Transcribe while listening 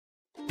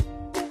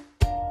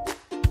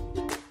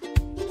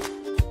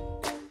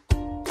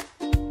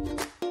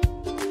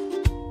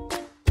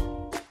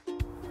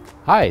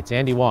Hi, it's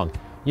Andy Wong.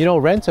 You know,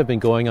 rents have been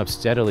going up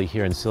steadily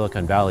here in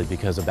Silicon Valley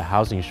because of the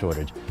housing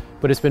shortage,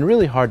 but it's been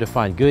really hard to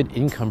find good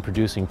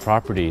income-producing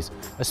properties,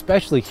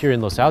 especially here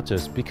in Los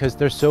Altos because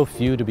there's so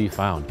few to be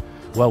found.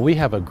 Well, we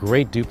have a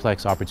great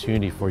duplex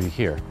opportunity for you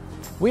here.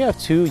 We have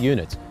 2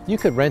 units. You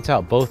could rent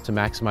out both to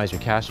maximize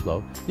your cash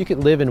flow. You could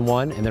live in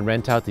one and then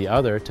rent out the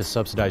other to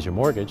subsidize your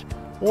mortgage,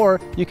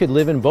 or you could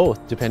live in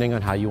both depending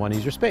on how you want to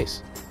use your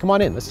space. Come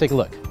on in, let's take a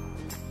look.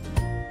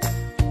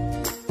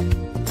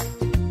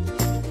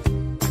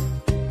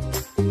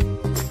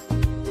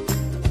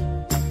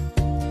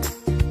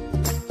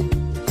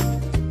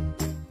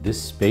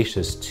 This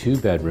spacious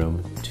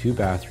 2-bedroom,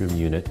 2-bathroom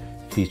unit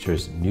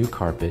features new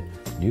carpet,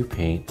 new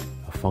paint,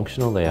 a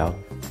functional layout,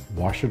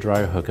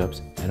 washer-dryer hookups,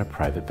 and a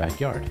private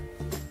backyard.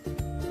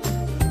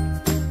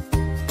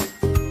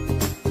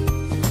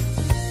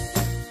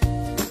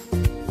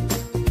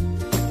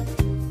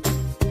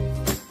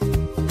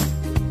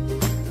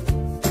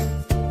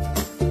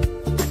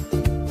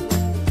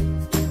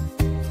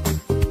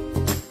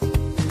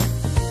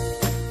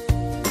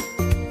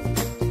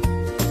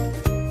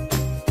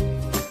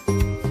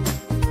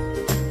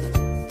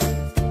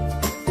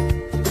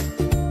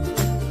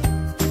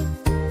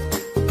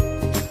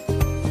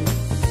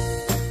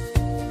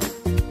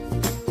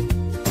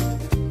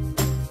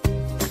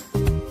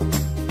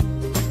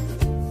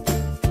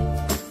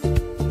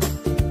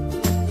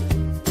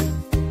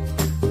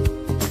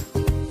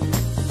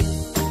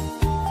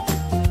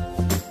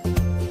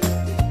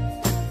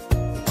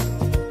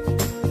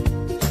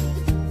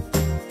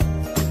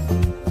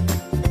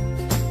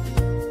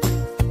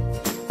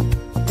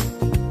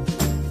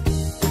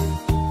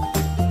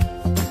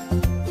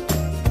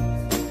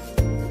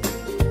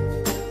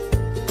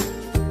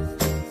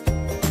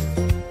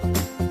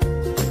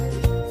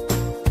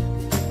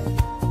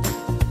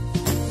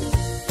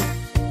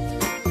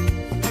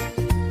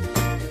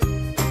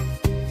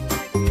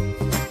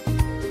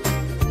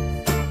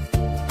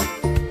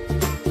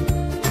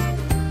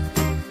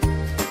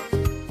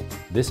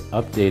 This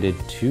updated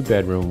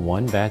 2-bedroom,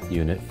 1-bath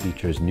unit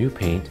features new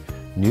paint,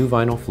 new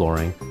vinyl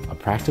flooring, a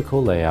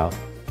practical layout,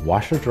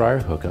 washer-dryer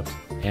hookups,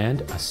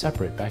 and a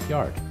separate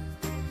backyard.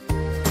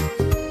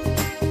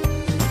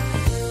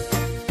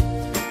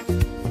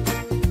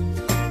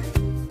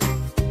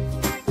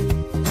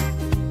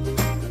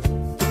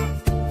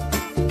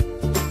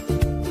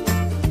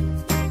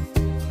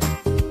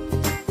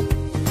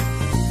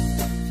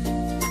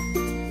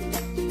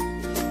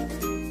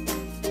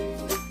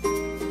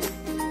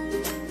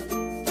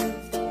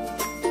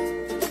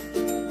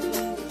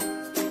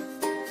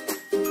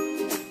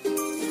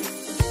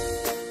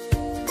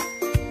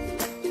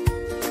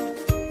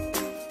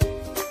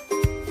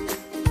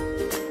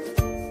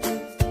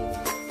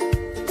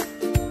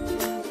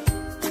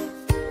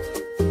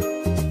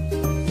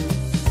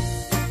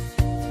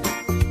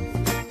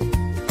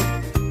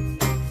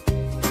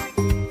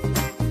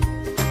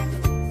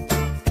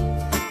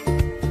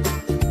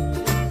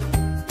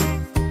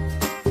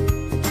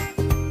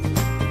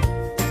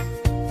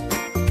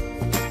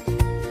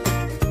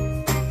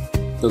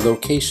 The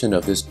location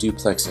of this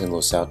duplex in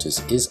Los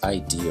Altos is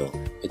ideal.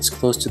 It's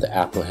close to the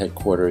Apple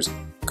headquarters,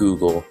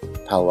 Google,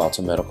 Palo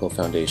Alto Medical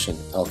Foundation,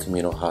 El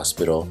Camino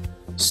Hospital,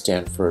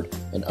 Stanford,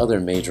 and other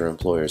major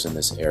employers in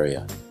this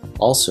area.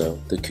 Also,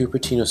 the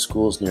Cupertino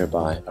schools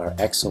nearby are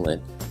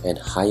excellent and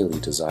highly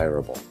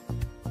desirable.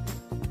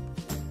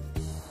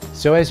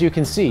 So as you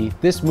can see,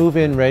 this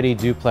move-in ready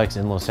duplex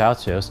in Los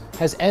Altos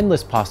has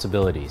endless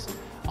possibilities.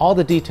 All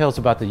the details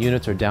about the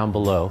units are down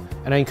below,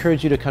 and I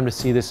encourage you to come to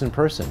see this in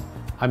person.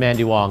 I'm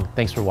Andy Wong.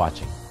 Thanks for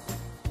watching.